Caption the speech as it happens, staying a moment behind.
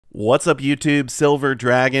What's up, YouTube? Silver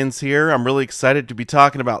Dragons here. I'm really excited to be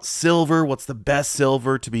talking about silver. What's the best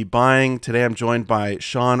silver to be buying? Today I'm joined by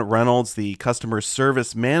Sean Reynolds, the customer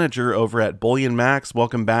service manager over at Bullion Max.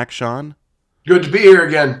 Welcome back, Sean. Good to be here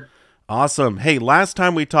again. Awesome. Hey, last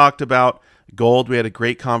time we talked about gold, we had a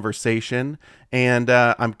great conversation, and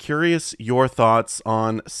I'm curious your thoughts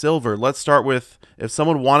on silver. Let's start with, if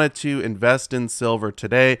someone wanted to invest in silver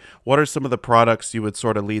today, what are some of the products you would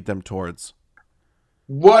sort of lead them towards?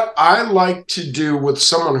 What I like to do with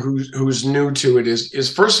someone who's new to it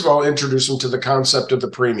is first of all introduce them to the concept of the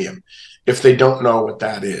premium if they don't know what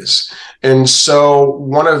that is. And so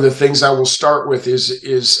one of the things I will start with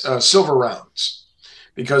is silver rounds,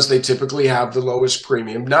 because they typically have the lowest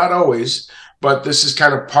premium. Not always, but this is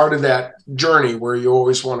kind of part of that journey where you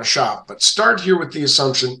always want to shop. But start here with the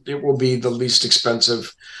assumption it will be the least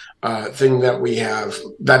expensive thing that we have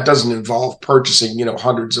that doesn't involve purchasing,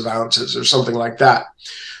 hundreds of ounces or something like that.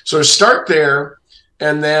 So start there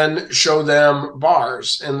and then show them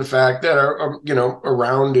bars and the fact that, a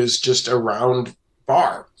round is just a round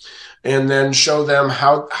bar. And then show them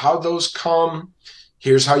how those come.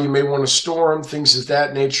 Here's how you may want to store them, things of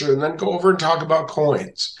that nature. And then go over and talk about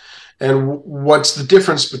coins and what's the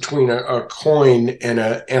difference between a coin and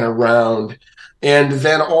a round. And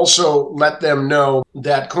then also let them know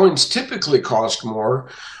that coins typically cost more,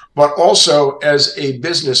 but also as a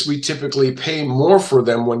business, we typically pay more for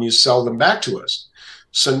them when you sell them back to us.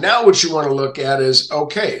 So now what you want to look at is,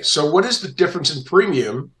 okay, so what is the difference in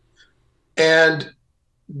premium? And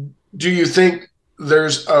do you think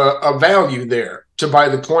there's a value there to buy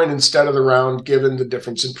the coin instead of the round, given the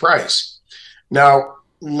difference in price? Now,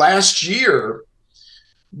 last year,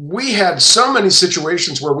 we had so many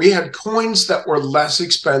situations where we had coins that were less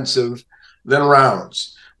expensive than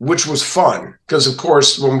rounds, which was fun because, of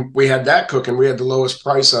course, when we had that cooking, we had the lowest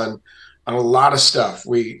price on a lot of stuff.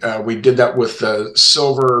 We did that with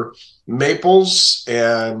silver maples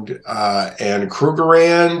and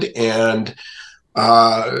Krugerrand and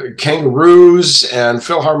kangaroos and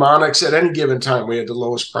philharmonics. At any given time, we had the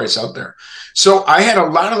lowest price out there. So I had a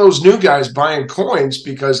lot of those new guys buying coins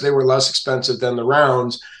because they were less expensive than the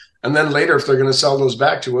rounds. And then later, if they're going to sell those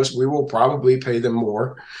back to us, we will probably pay them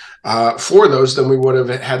more for those than we would have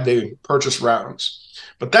had they purchased rounds.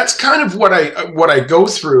 But that's kind of what I go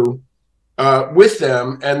through with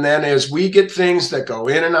them. And then as we get things that go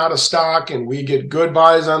in and out of stock, and we get good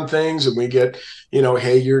buys on things, and we get,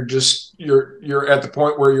 hey, you're at the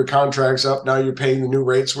point where your contract's up, now you're paying the new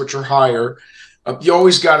rates, which are higher. You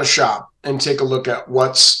always got to shop and take a look at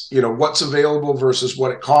what's available versus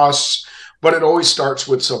what it costs. But it always starts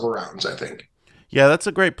with silver rounds, I think. Yeah, that's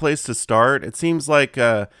a great place to start. It seems like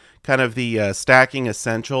kind of the stacking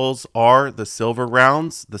essentials are the silver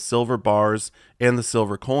rounds, the silver bars, and the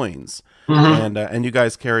silver coins. And you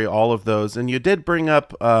guys carry all of those. And you did bring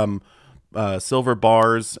up silver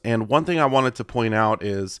bars. And one thing I wanted to point out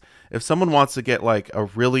is if someone wants to get like a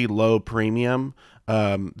really low premium,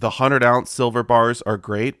 the 100-ounce silver bars are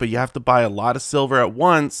great, but you have to buy a lot of silver at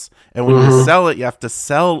once. And when you sell it, you have to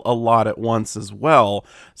sell a lot at once as well.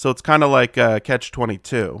 So it's kind of like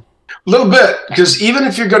catch-22. A little bit, because even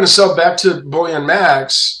if you're going to sell back to Bullion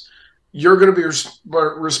Max, you're going to be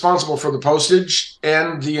responsible for the postage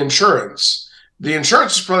and the insurance. The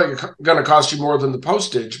insurance is probably going to cost you more than the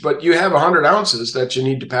postage, but you have 100 ounces that you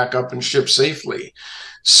need to pack up and ship safely.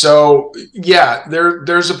 So yeah,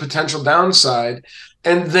 there's a potential downside.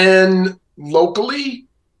 And then locally,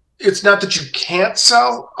 it's not that you can't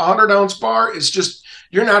sell a 100-ounce bar. It's just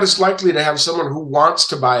you're not as likely to have someone who wants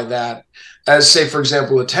to buy that as, say, for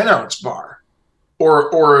example, a 10-ounce bar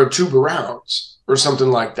or a tube of rounds or something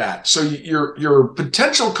like that. So your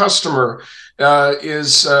potential customer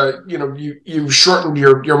is you've shortened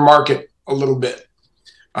your market a little bit.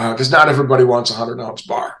 Because not everybody wants a 100-ounce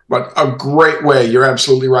bar, but a great way, you're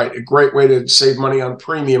absolutely right, a great way to save money on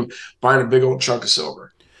premium, buying a big old chunk of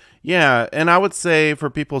silver. Yeah, and I would say for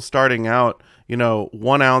people starting out,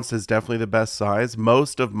 1 ounce is definitely the best size.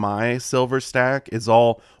 Most of my silver stack is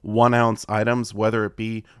all 1-ounce items, whether it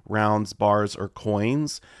be rounds, bars, or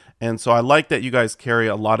coins. And so I like that you guys carry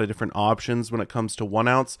a lot of different options when it comes to 1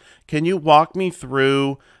 ounce. Can you walk me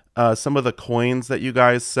through some of the coins that you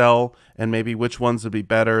guys sell and maybe which ones would be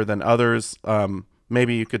better than others?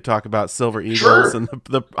 Maybe you could talk about silver eagles. Sure. And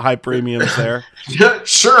the high premiums there. Yeah,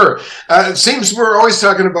 sure. It seems we're always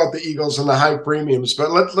talking about the eagles and the high premiums,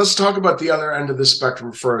 but let's talk about the other end of the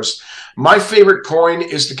spectrum first. My favorite coin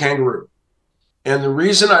is the kangaroo. And the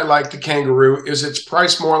reason I like the kangaroo is it's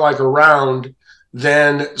priced more like a round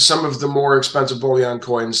than some of the more expensive bullion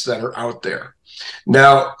coins that are out there.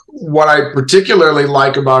 Now, what I particularly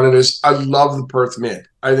like about it is I love the Perth Mint.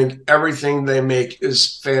 I think everything they make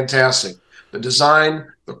is fantastic. The design,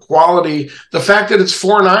 the quality, the fact that it's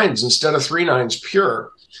 4 9s instead of 3 9s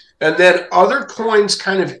pure. And then other coins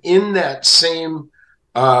kind of in that same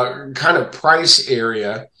kind of price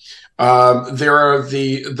area. There are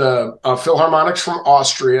the Philharmonics from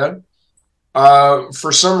Austria.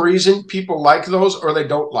 For some reason, people like those or they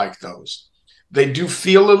don't like those. They do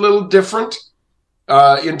feel a little different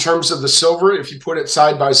in terms of the silver. If you put it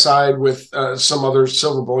side by side with some other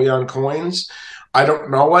silver bullion coins, I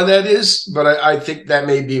don't know why that is, but I think that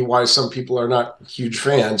may be why some people are not huge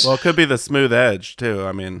fans. Well, it could be the smooth edge too.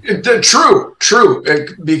 I mean, True,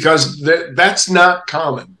 because that's not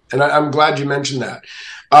common, and I'm glad you mentioned that.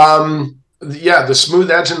 Yeah, the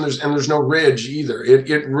smooth edge, and there's no ridge either. It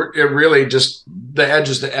really just, the edge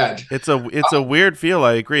is the edge. it's a weird feel.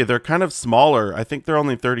 I agree. They're kind of smaller. I think they're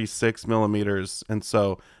only 36 millimeters, and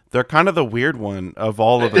so they're kind of the weird one of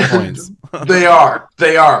all of the coins. They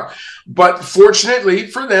are. But fortunately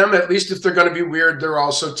for them, at least if they're going to be weird, they're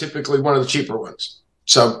also typically one of the cheaper ones.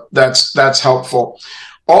 So that's helpful.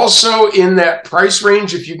 Also in that price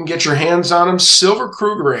range, if you can get your hands on them, silver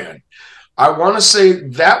Krugerrand. I want to say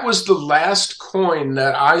that was the last coin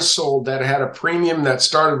that I sold that had a premium that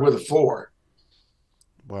started with a 4.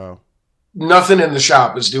 Wow. Nothing in the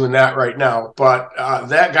shop is doing that right now, but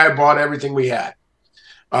that guy bought everything we had.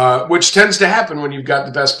 Which tends to happen when you've got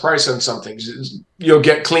the best price on something. You'll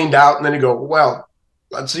get cleaned out, and then you go, well,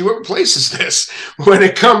 let's see what replaces this. When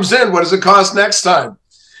it comes in, what does it cost next time?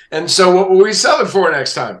 And so what will we sell it for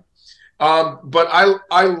next time? But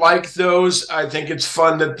I like those. I think it's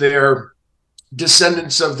fun that they're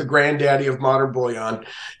descendants of the granddaddy of modern bullion.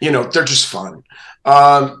 They're just fun.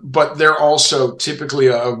 But they're also typically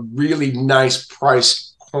a really nice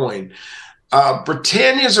price coin.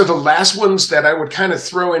 Britannias are the last ones that I would kind of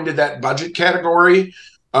throw into that budget category,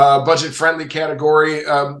 budget friendly category.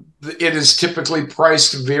 It is typically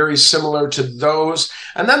priced very similar to those.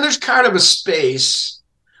 And then there's kind of a space.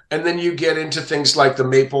 And then you get into things like the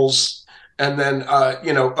maples. And then,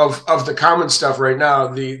 of the common stuff right now,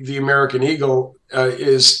 the American Eagle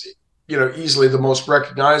is, easily the most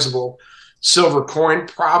recognizable silver coin,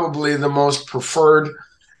 probably the most preferred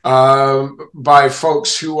by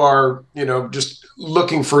folks who are, just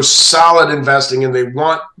looking for solid investing, and they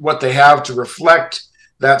want what they have to reflect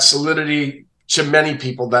that solidity. To many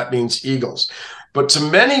people, that means Eagles. But to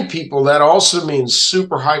many people, that also means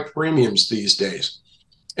super high premiums these days.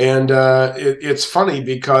 And it's funny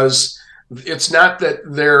because it's not that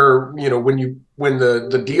they're, when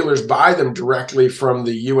the dealers buy them directly from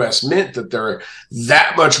the U.S. Mint, that they're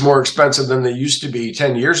that much more expensive than they used to be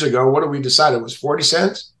 10 years ago. What did we decide? It was 40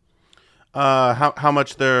 cents? How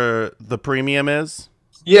much the premium is?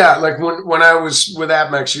 Yeah, like when I was with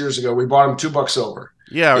Amex years ago, we bought them $2 over.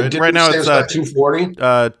 Yeah, right now it's 240,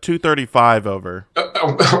 235 over.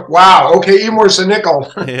 Wow. Okay, even worse, a nickel.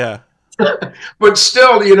 Yeah, But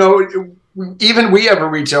still, even we have a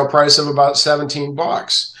retail price of about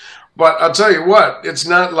 $17. But I'll tell you what, it's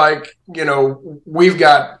not like, we've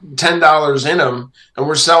got $10 in them and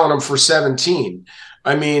we're selling them for 17.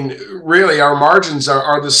 I mean, really, our margins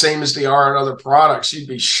are the same as they are on other products. You'd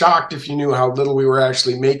be shocked if you knew how little we were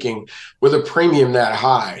actually making with a premium that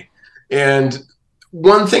high. And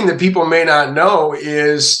one thing that people may not know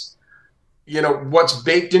is, what's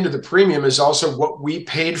baked into the premium is also what we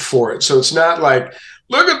paid for it. So it's not like,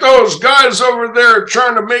 look at those guys over there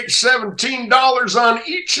trying to make $17 on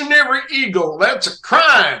each and every Eagle. That's a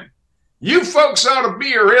crime. You folks ought to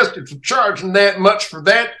be arrested for charging that much for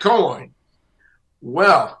that coin.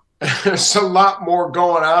 Well, there's a lot more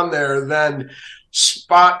going on there than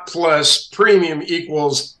spot plus premium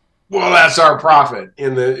equals, well, that's our profit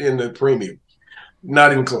in the premium.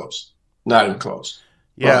 Not even close. Not even close.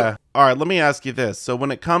 yeah. All right, let me ask you this. So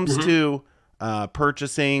when it comes Mhm. to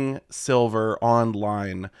purchasing silver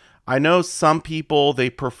online, I know some people, they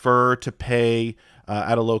prefer to pay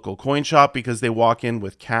at a local coin shop because they walk in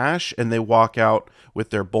with cash and they walk out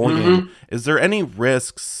with their bullion. Is there any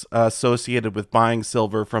risks associated with buying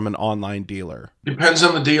silver from an online dealer? Depends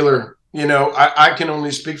on the dealer. I can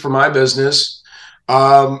only speak for my business,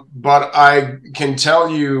 but I can tell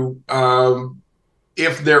you,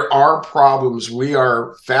 if there are problems, we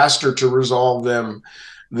are faster to resolve them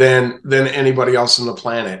than anybody else on the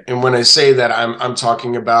planet. And when I say that, I'm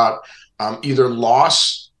talking about either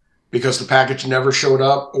loss because the package never showed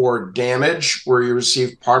up, or damage where you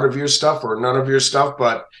received part of your stuff or none of your stuff,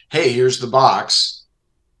 but hey, here's the box.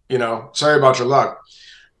 Sorry about your luck.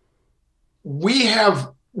 We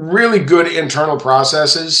have really good internal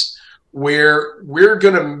processes where we're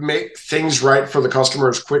going to make things right for the customer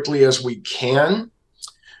as quickly as we can.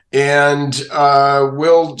 And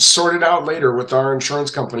we'll sort it out later with our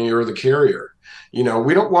insurance company or the carrier. You know,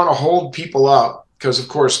 we don't want to hold people up because, of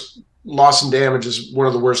course, loss and damage is one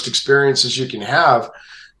of the worst experiences you can have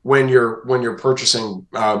when you're purchasing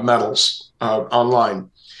metals online.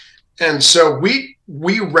 And so we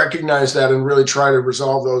recognize that and really try to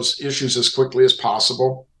resolve those issues as quickly as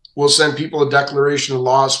possible. We'll send people a declaration of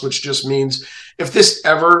loss, which just means if this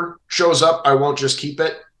ever shows up, I won't just keep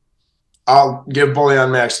it. I'll give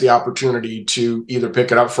Bullion Max the opportunity to either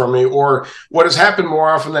pick it up from me, or what has happened more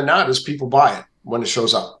often than not is people buy it when it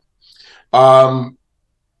shows up.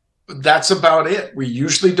 That's about it. We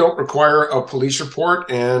usually don't require a police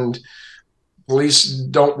report, and police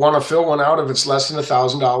don't want to fill one out if it's less than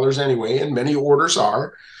 $1,000 anyway, and many orders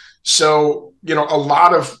are. So, you know, a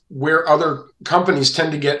lot of where other companies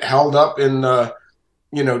tend to get held up in,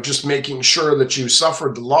 just making sure that you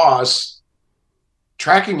suffered the loss,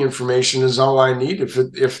 tracking information is all I need. If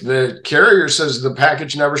the carrier says the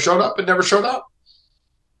package never showed up, it never showed up.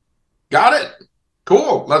 Got it.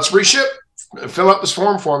 Cool. Let's reship. Fill out this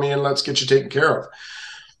form for me and let's get you taken care of.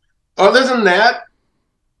 Other than that,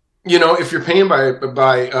 you know, if you're paying by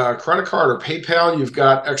credit card or PayPal, you've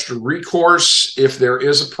got extra recourse if there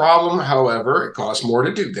is a problem. However, it costs more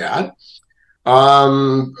to do that.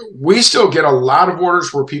 We still get a lot of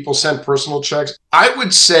orders where people send personal checks. I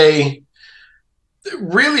would say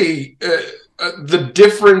really the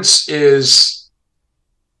difference is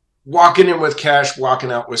walking in with cash,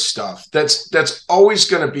 walking out with stuff. That's always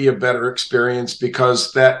going to be a better experience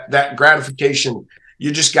because that gratification,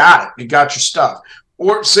 you just got it. You got your stuff.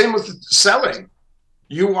 Or same with selling.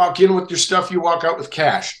 You walk in with your stuff, you walk out with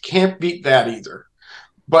cash. Can't beat that either.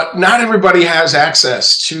 But not everybody has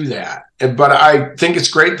access to that. But I think it's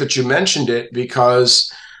great that you mentioned it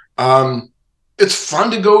because it's fun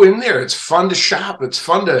to go in there. It's fun to shop. It's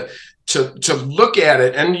fun to look at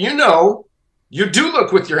it. And you know, you do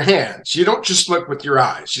look with your hands. You don't just look with your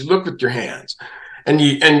eyes. You look with your hands. And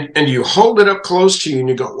you hold it up close to you and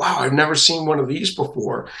you go, wow, I've never seen one of these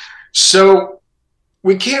before. So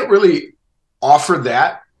we can't really offer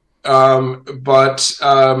that, but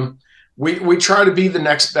we try to be the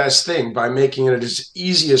next best thing by making it as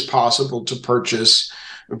easy as possible to purchase.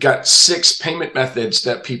 We've got 6 payment methods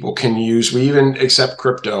that people can use. We even accept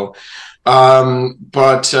crypto,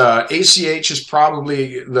 but ACH is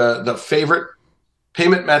probably the favorite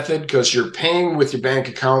payment method because you're paying with your bank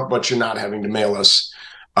account, but you're not having to mail us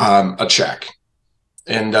a check.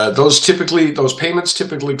 And those payments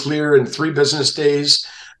typically clear in 3 business days,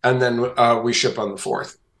 and then we ship on the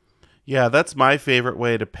 4th. Yeah, that's my favorite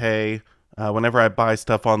way to pay. Whenever I buy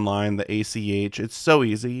stuff online, the ACH, it's so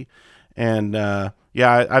easy, and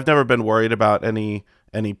yeah, I've never been worried about any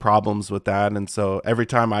problems with that, and so every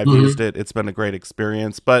time I've used it, it's been a great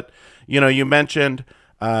experience. But you know, you mentioned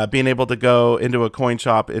being able to go into a coin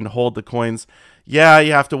shop and hold the coins. Yeah,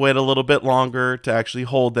 you have to wait a little bit longer to actually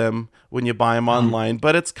hold them when you buy them online,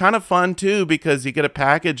 but it's kind of fun too because you get a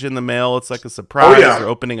package in the mail. It's like a surprise. Oh, yeah. You're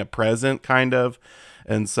opening a present, kind of.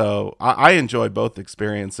 And so I enjoy both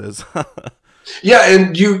experiences. Yeah,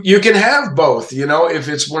 and you can have both, you know, if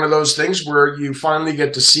it's one of those things where you finally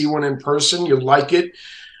get to see one in person, you like it,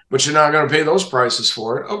 but you're not going to pay those prices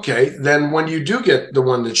for it. Okay, then when you do get the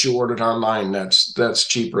one that you ordered online, that's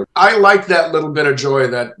cheaper. I like that little bit of joy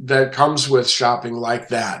that comes with shopping like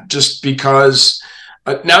that, just because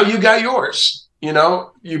now you got yours. You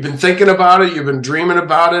know, you've been thinking about it, you've been dreaming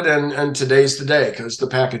about it, and today's the day because the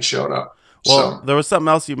package showed up. Well, So, there was something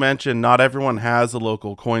else you mentioned. Not everyone has a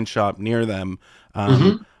local coin shop near them.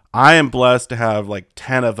 I am blessed to have like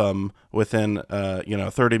 10 of them within, a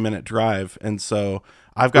 30-minute drive. And so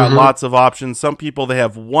I've got lots of options. Some people, they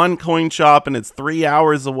have one coin shop and it's 3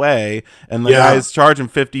 hours away and the guy's charging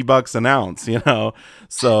 $50 an ounce, you know?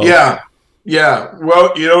 So yeah.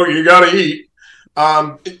 Well, you know, you got to eat.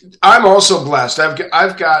 I'm also blessed.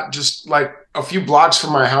 I've got just like a few blocks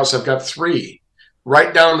from my house. I've got 3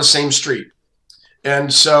 right down the same street.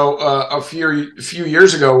 And so a few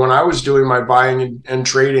years ago when I was doing my buying and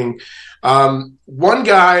trading, one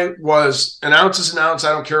guy was an ounce is an ounce.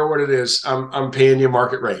 I don't care what it is. I'm paying you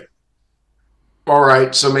market rate. All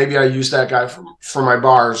right. So maybe I use that guy for my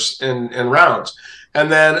bars and rounds.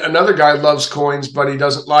 And then another guy loves coins, but he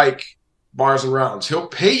doesn't like bars and rounds. He'll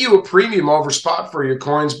pay you a premium over spot for your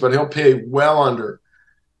coins, but he'll pay well under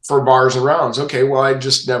for bars and rounds. Okay, well, I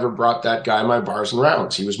just never brought that guy my bars and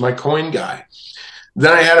rounds. He was my coin guy.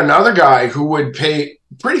 Then I had another guy who would pay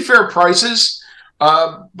pretty fair prices,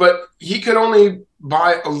 but he could only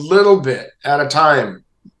buy a little bit at a time.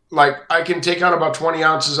 like I can take on about 20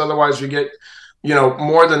 ounces. Otherwise, we get,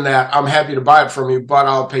 more than that. I'm happy to buy it from you, but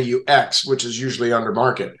I'll pay you X, which is usually under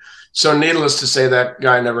market. So, needless to say, that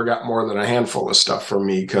guy never got more than a handful of stuff from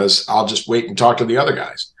me because I'll just wait and talk to the other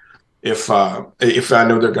guys if I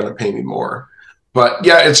know they're going to pay me more. But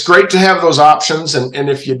yeah, it's great to have those options, and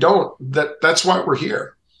if you don't, that's why we're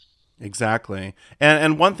here. Exactly.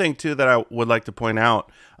 And one thing too that I would like to point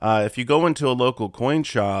out, if you go into a local coin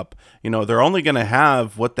shop, they're only going to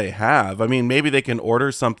have what they have. I mean, maybe they can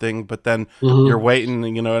order something, but then you're Mm-hmm.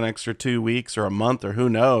 waiting, an extra 2 weeks or a month or who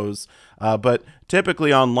knows. But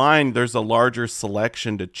typically online, there's a larger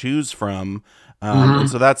selection to choose from. And Mm-hmm.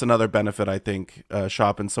 so that's another benefit, I think,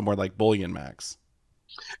 shopping somewhere like Bullion Max.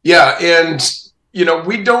 Yeah, and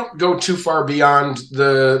we don't go too far beyond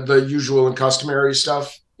the usual and customary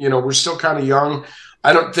stuff. We're still kind of young.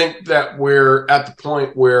 I don't think that we're at the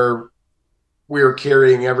point where we're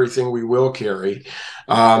carrying everything we will carry.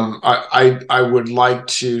 I would like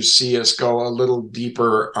to see us go a little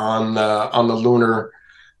deeper on the lunar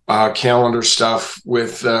calendar stuff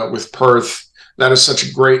with Perth. That is such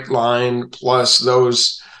a great line. Plus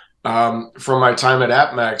those from my time at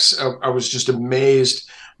AppMax, I was just amazed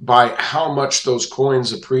by how much those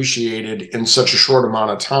coins appreciated in such a short amount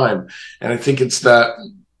of time. And I think it's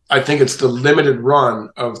the limited run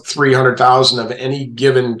of 300,000 of any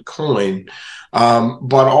given coin.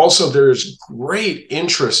 But also there's great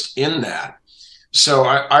interest in that. So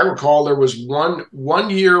I recall there was one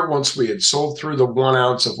year once we had sold through the 1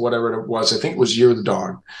 ounce of whatever it was. I think it was Year of the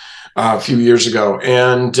Dog a few years ago,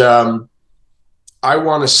 and I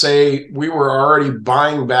want to say we were already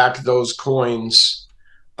buying back those coins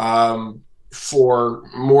for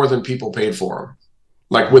more than people paid for them,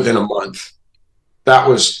 like within a month. That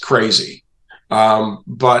was crazy.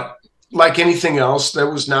 But like anything else, that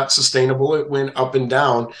was not sustainable. It went up and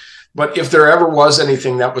down. But if there ever was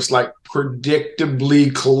anything that was like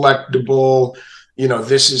predictably collectible,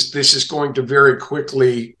 this is going to very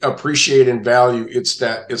quickly appreciate in value. It's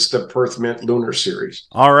the Perth Mint Lunar Series.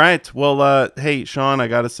 All right. Well, hey, Sean, I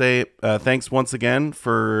got to say thanks once again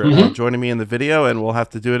for Mm-hmm. joining me in the video, and we'll have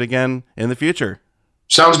to do it again in the future.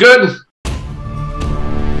 Sounds good.